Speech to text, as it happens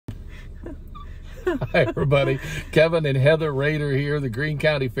Hi, everybody. Kevin and Heather Rader here, the Greene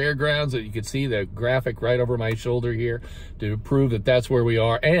County Fairgrounds. You can see the graphic right over my shoulder here to prove that that's where we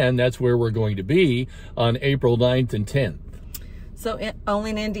are, and that's where we're going to be on April 9th and 10th. So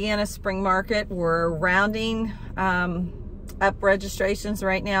only in Indiana Spring Market, we're rounding up registrations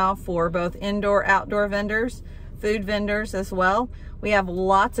right now for both indoor, outdoor vendors, food vendors as well. We have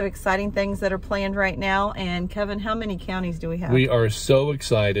lots of exciting things that are planned right now. And Kevin, how many counties do we have? We are so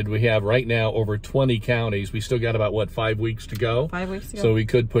excited. We have right now over 20 counties. We still got about, what, 5 weeks to go? 5 weeks to go. So we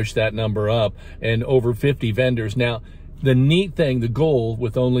could push that number up, and over 50 vendors. Now, the neat thing, the goal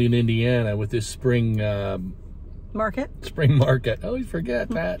with only in Indiana with this spring market. I always forget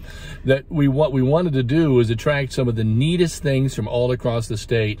that. What we wanted to do was attract some of the neatest things from all across the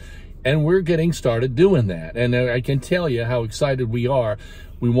state. And we're getting started doing that. And I can tell you how excited we are.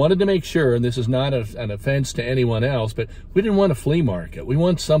 We wanted to make sure, and this is not an offense to anyone else, but we didn't want a flea market. We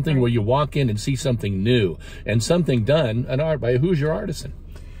want something where you walk in and see something new and something done, an art by who's your artisan.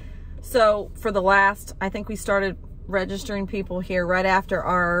 So for the last, I think we started registering people here right after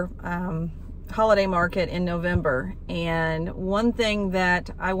our holiday market in November. And one thing that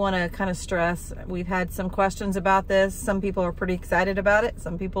I want to kind of stress, we've had some questions about this. Some people are pretty excited about it.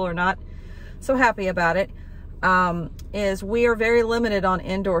 Some people are not so happy about it. Is we are very limited on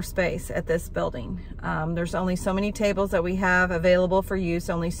indoor space at this building. There's only so many tables that we have available for use,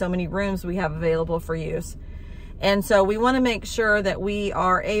 only so many rooms we have available for use. And so we want to make sure that we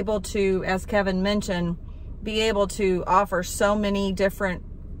are able to, as Kevin mentioned, be able to offer so many different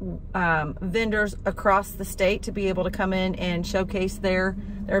vendors across the state to be able to come in and showcase their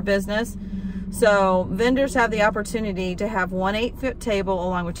business. So vendors have the opportunity to have one 8-foot table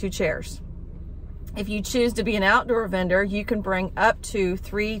along with 2 chairs. If you choose to be an outdoor vendor, you can bring up to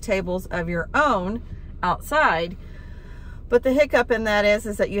 3 tables of your own outside. But the hiccup in that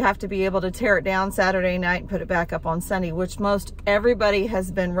is that you have to be able to tear it down Saturday night and put it back up on Sunday, which most everybody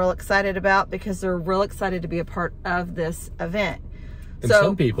has been real excited about because they're real excited to be a part of this event. And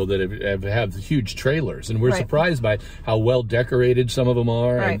some people that have huge trailers, and we're surprised by how well decorated some of them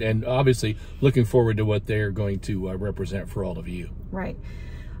are, and obviously looking forward to what they're going to represent for all of you. Right.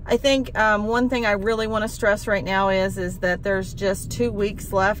 I think one thing I really want to stress right now is that there's just 2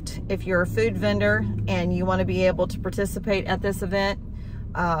 weeks left if you're a food vendor and you want to be able to participate at this event.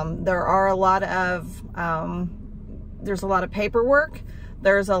 There are a lot of there's a lot of paperwork.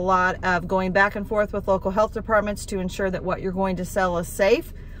 There's a lot of going back and forth with local health departments to ensure that what you're going to sell is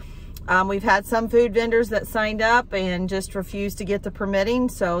safe. We've had some food vendors that signed up and just refused to get the permitting,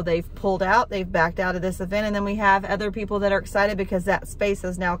 so they've pulled out, they've backed out of this event. And then we have other people that are excited because that space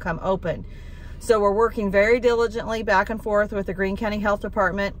has now come open. So we're working very diligently back and forth with the Greene County Health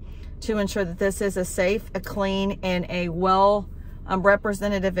Department to ensure that this is a safe, a clean, and a well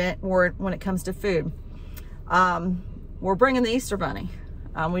represented event when it comes to food. We're bringing the Easter Bunny.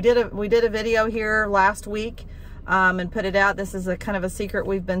 We did a video here last week and put it out. This is a kind of a secret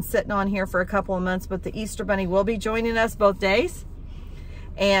we've been sitting on here for a couple of months, but the Easter Bunny will be joining us both days.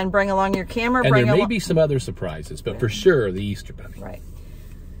 And bring along your camera. And there may be some other surprises, but for sure the Easter Bunny. Right.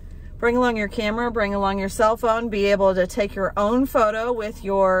 Bring along your camera, bring along your cell phone, be able to take your own photo with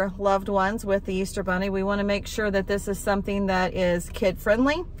your loved ones with the Easter Bunny. We want to make sure that this is something that is kid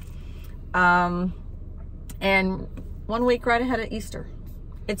friendly. And 1 week right ahead of Easter.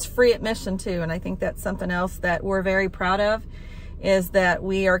 It's free admission too, and I think that's something else that we're very proud of, is that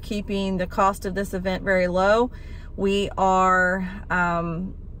we are keeping the cost of this event very low. We are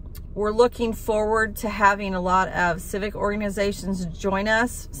we're looking forward to having a lot of civic organizations join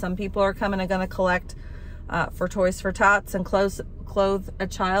us. Some people are coming and going to collect for Toys for Tots and clothe a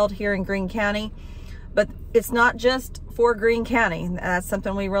child here in Greene County. But it's not just for Greene County. That's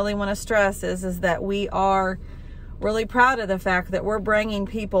something we really want to stress is that we are really proud of the fact that we're bringing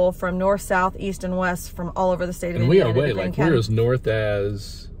people from north, south, east, and west from all over the state of Indiana. And we are like we're as north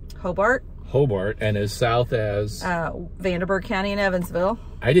as Hobart, and as south as Vanderburgh County and Evansville.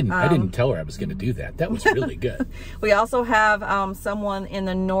 I didn't tell her I was going to do that. That was really good. We also have someone in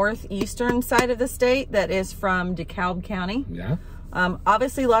the northeastern side of the state that is from DeKalb County. Yeah.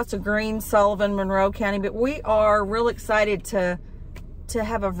 Obviously, lots of Greene, Sullivan, Monroe County, but we are real excited to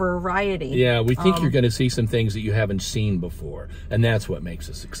have a variety. Yeah, we think you're going to see some things that you haven't seen before, and that's what makes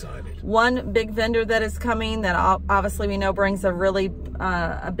us excited. One big vendor that is coming that obviously we know brings a really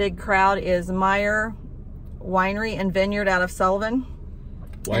a big crowd is Meyer Winery and Vineyard out of Sullivan.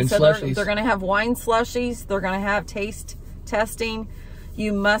 Wine slushies. They're going to have wine slushies. They're going to have taste testing.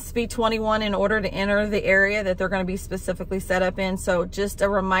 You must be 21 in order to enter the area that they're going to be specifically set up in. So just a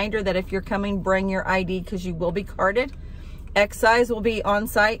reminder that if you're coming, bring your ID because you will be carded. Excise will be on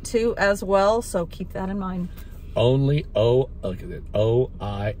site too as well, so keep that in mind. Only, look at it,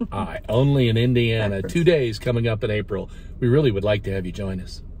 OII, only in Indiana. 2 days coming up in April. We really would like to have you join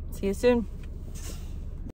us. See you soon.